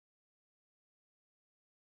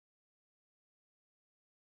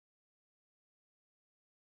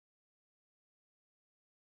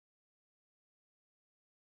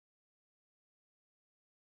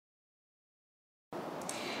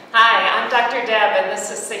Dr. Deb, and this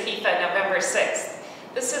is Sahifa, November 6th.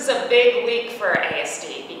 This is a big week for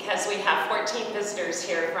ASD because we have 14 visitors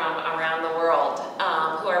here from around the world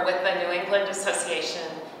who are with the New England Association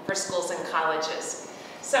for Schools and Colleges.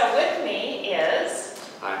 So with me is...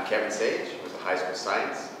 I'm Kevin Sage with the High School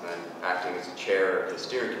Science, and I'm acting as the chair of the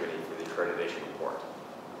steering committee for the accreditation report.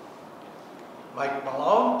 Mike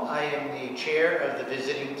Malone, I am the chair of the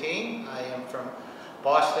visiting team. I am from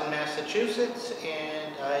Boston, Massachusetts,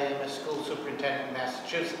 and I am a school superintendent in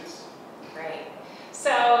Massachusetts. Great. So,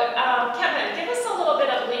 Kevin, give us a little bit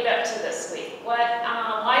of lead up to this week.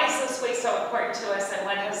 Why is this week so important to us, and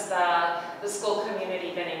what has the school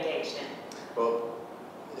community been engaged in? Well,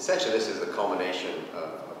 essentially this is the culmination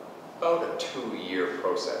of about a 2-year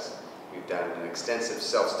process. We've done an extensive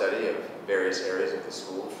self-study of various areas of the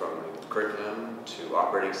school, from curriculum to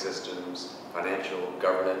operating systems, financial,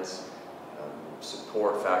 governance,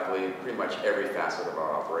 support, faculty, pretty much every facet of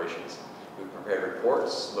our operations. We've prepared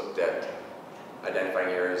reports, looked at identifying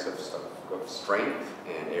areas of strength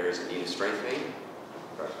and areas that need strengthening,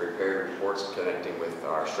 prepared reports connecting with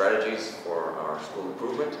our strategies for our school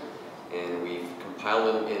improvement, and we've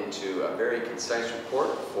compiled them into a very concise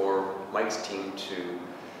report for Mike's team to,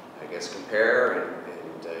 I guess, compare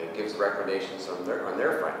and gives recommendations on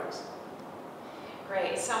their findings.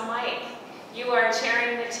 Great. So Mike, you are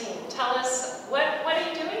chairing the team. Tell us, what are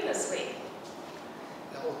you doing this week?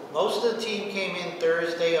 Well, most of the team came in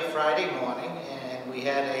Thursday or Friday morning, and we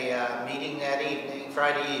had a meeting that evening,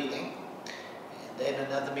 Friday evening. And then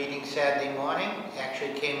another meeting Saturday morning.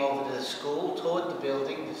 Actually came over to the school, toured the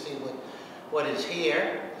building to see what is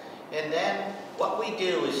here. And then what we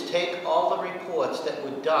do is take all the reports that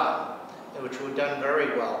were done, which were done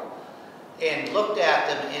very well, and looked at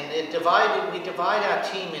them, and we divide our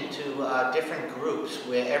team into different groups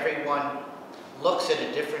where everyone looks at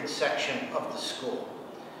a different section of the school.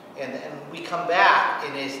 And we come back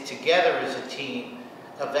and is together as a team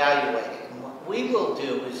evaluating. And what we will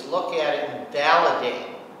do is look at it and validate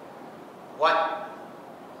what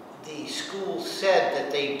the school said that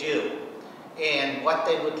they do and what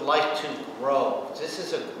they would like to grow. This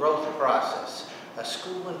is a growth process, a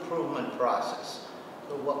school improvement process.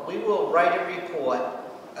 So what we will write a report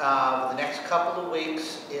the next couple of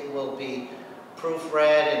weeks. It will be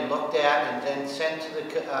proofread and looked at and then sent to the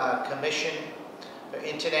Commission for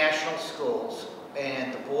International Schools,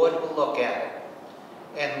 and the board will look at it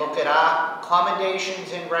and look at our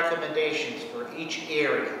commendations and recommendations for each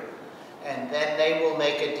area, and then they will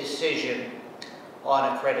make a decision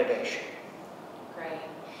on accreditation. Great.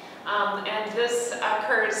 And this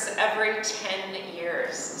occurs every 10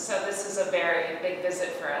 years, so this is a very big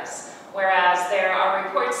visit for us. Whereas there are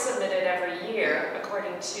reports submitted every year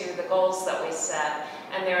according to the goals that we set,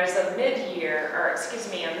 and there is a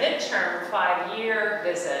midterm 5-year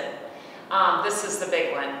visit. This is the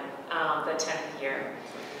big one, the 10th year.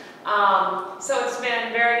 So it's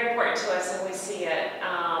been very important to us, and we see it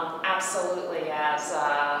absolutely as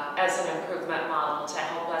an improvement model to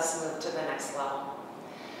help us move to the next level.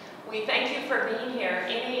 We thank you for being here.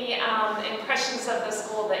 Any impressions of the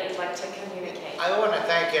school that you'd like to communicate? I want to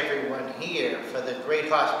thank everyone here for the great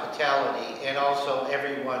hospitality, and also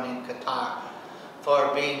everyone in Qatar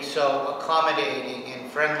for being so accommodating and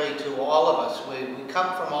friendly to all of us. We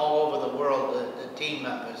come from all over the world, the team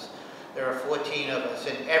members. There are 14 of us,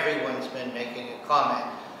 and everyone's been making a comment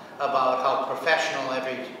about how professional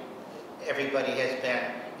everybody has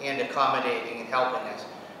been and accommodating and helping us,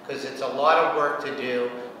 because it's a lot of work to do.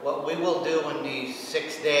 What we will do in these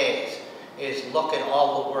 6 days is look at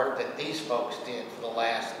all the work that these folks did for the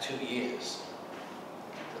last 2 years.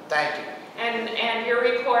 So thank you. And your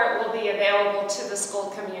report will be available to the school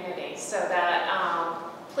community, so that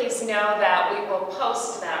please know that we will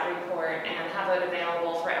post that report and have it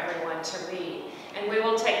available for everyone to read. And we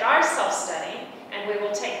will take our self-study and we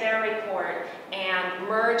will take their report and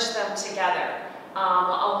merge them together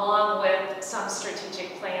along with some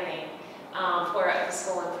strategic planning for the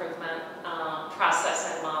school improvement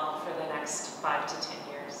process and model for the next 5 to 10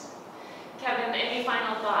 years. Kevin, any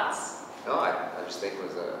final thoughts? No, I just think it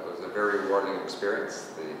was a very rewarding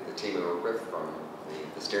experience. The team we worked with, from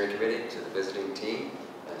the steering committee to the visiting team,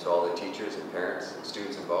 and to all the teachers and parents and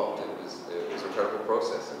students involved, and it was an incredible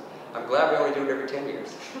process. And I'm glad we only do it every 10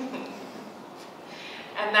 years.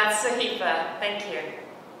 And that's Sahifa. Thank you.